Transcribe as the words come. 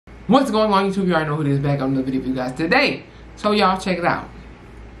What's going on, YouTube? You already know who it is. Back on the video for you guys today. So y'all check it out.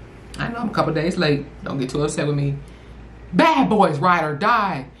 I know I'm a couple days late. Don't get too upset with me. Bad Boys Ride or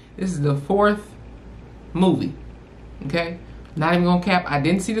Die. This is the 4th movie. Okay? Not even gonna cap. I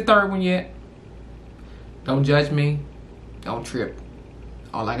didn't see the 3rd one yet. Don't judge me. Don't trip.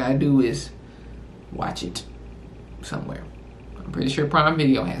 All I gotta do is watch it somewhere. I'm pretty sure Prime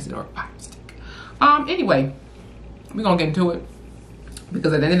Video has it, or Fire Stick. Anyway, we're gonna get into it.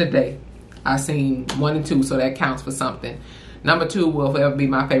 Because at the end of the day, I seen 1 and 2, so that counts for something. Number 2 will forever be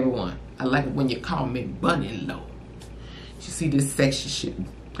my favorite one. I like it when you call me Bunny Low. You see this sexy shit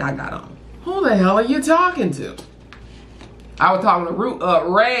I got on. Who the hell are you talking to? I was talking to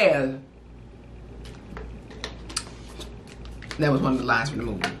Raz. That was one of the lines from the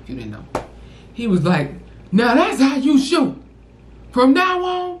movie, if you didn't know. He was like, now that's how you shoot. From now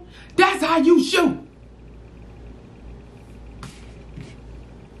on, that's how you shoot.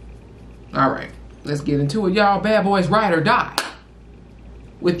 Alright, let's get into it, y'all. Bad Boys Ride or Die.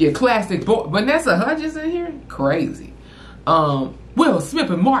 With your classic boy. Vanessa Hudgens in here? Crazy. Will Smith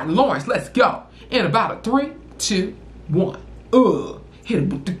and Martin Lawrence, let's go. In about a 3, 2, 1. Hit him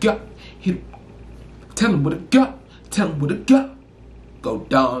with the gut. Hit him. Tell him with a gut. Tell him with a gut. Go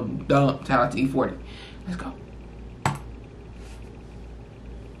dumb, dumb. Shout out to E40. Let's go.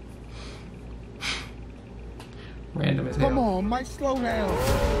 Random as hell. Come on, Mike, slow down.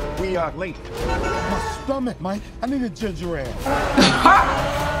 We are late. My stomach, Mike. I need a ginger ale.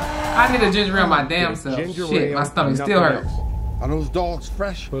 I need a ginger ale my damn self. Shit, my stomach still hurts. Are those dogs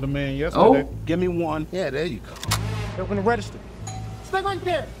fresh? Put them in yesterday. Oh. Give me one. Yeah, there you go. Open the register. Stay right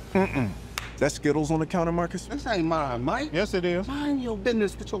there. That Skittles on the counter, Marcus? This ain't mine, Mike. Yes, it is. Mind your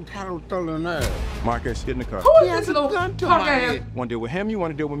business with your tattletale nerve. Marcus, get in the car. Who He is has this a little gun to punk my ass? head. Want to deal with him? You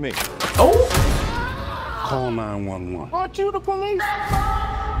want to deal with me? Oh. Call 911. Aren't you the police?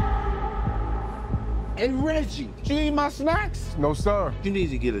 Hey, Reggie, you need my snacks? No, sir. You need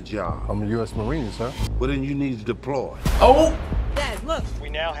to get a job. I'm a U.S. Marine, sir. Well, then you need to deploy. Oh. Dad, look. We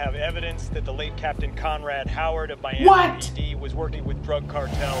now have evidence that the late Captain Conrad Howard of Miami What? PD was working with drug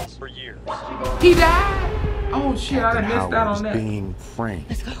cartels for years. He died? Oh shit, I done missed out on that. Being framed.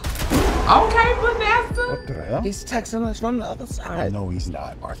 Okay, Vanessa. What the hell? He's texting us from the other side. No, he's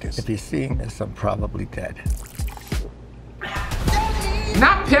not, Marcus. If he's seeing this, I'm probably dead.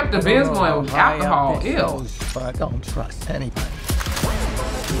 Not Pepto-Bismol with alcohol. Ew. But I don't trust anybody.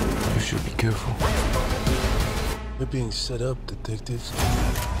 You should be careful. We're being set up, detectives.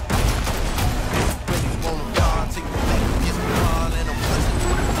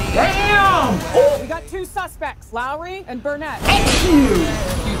 Damn. Ooh. We got 2 suspects, Lowry and Burnett. Excuse.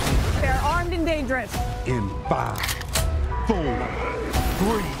 They're armed and dangerous. In 5, 4, 3.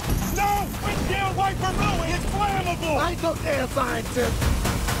 No! Windshield wiper fluid! It's flammable! I don't care, scientist.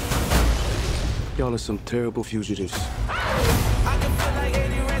 Y'all are some terrible fugitives.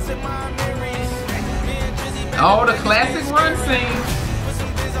 Oh, the classic run scene.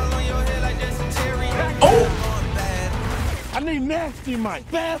 Oh. I need nasty Mike.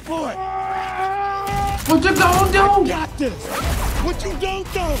 Bad boy. What you gonna do? Got this. What you don't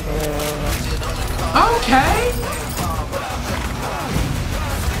do? Okay.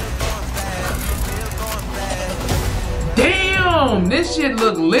 Damn, this shit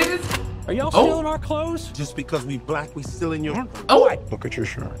look lit as... Are y'all Oh. stealing our clothes? Just because we black, we still in your... Oh. Look at your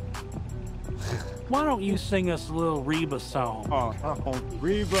shirt. Why don't you sing us a little Reba song?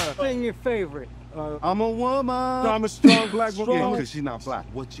 Reba. Sing your favorite. I'm a woman. I'm a strong black woman. Yeah, because she's not black.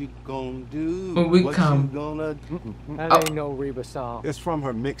 What you gonna do? When we what come. You gonna... That ain't no Reba song. It's from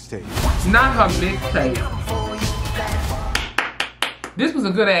her mixtape. It's not her mixtape. This was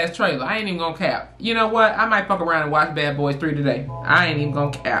a good ass trailer. I ain't even gonna cap. You know what? I might fuck around and watch Bad Boys 3 today. I ain't even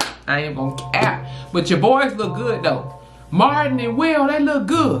gonna cap. I ain't even gonna cap. But your boys look good though. Martin and Will, they look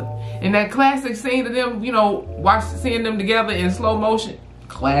good. And that classic scene of them, you know, seeing them together in slow motion.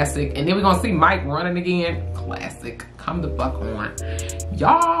 Classic. And then we're gonna see Mike running again. Classic. Come the fuck on.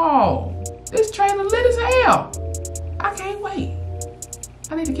 Y'all, this trailer lit as hell. I can't wait.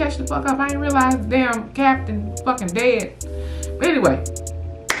 I need to catch the fuck up. I didn't realize the damn captain fucking dead. But anyway,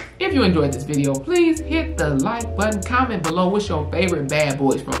 if you enjoyed this video, please hit the like button, comment below what's your favorite Bad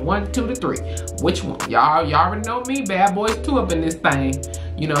Boys from 1, 2 to 3. Which one? Y'all already know me, Bad Boys 2 up in this thing.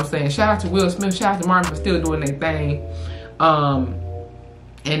 You know what I'm saying? Shout out to Will Smith, shout out to Martin for still doing their thing.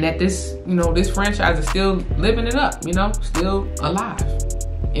 And that this, you know, this franchise is still living it up, you know, still alive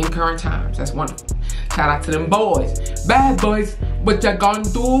in current times. That's wonderful. Shout out to them boys. Bad Boys, what you gonna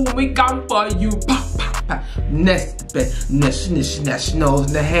do when we come for you? Pop, pop, pop.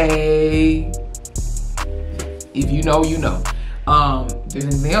 Nationals, hey. If you know, you know. If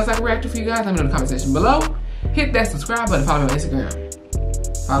there's anything else I can react to for you guys, let me know in the comment section below. Hit that subscribe button. Follow me on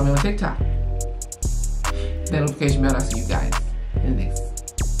Instagram. Follow me on TikTok. That notification bell. I'll see you guys in the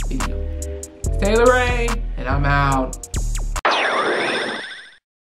next video. It's Taylor Ray, and I'm out.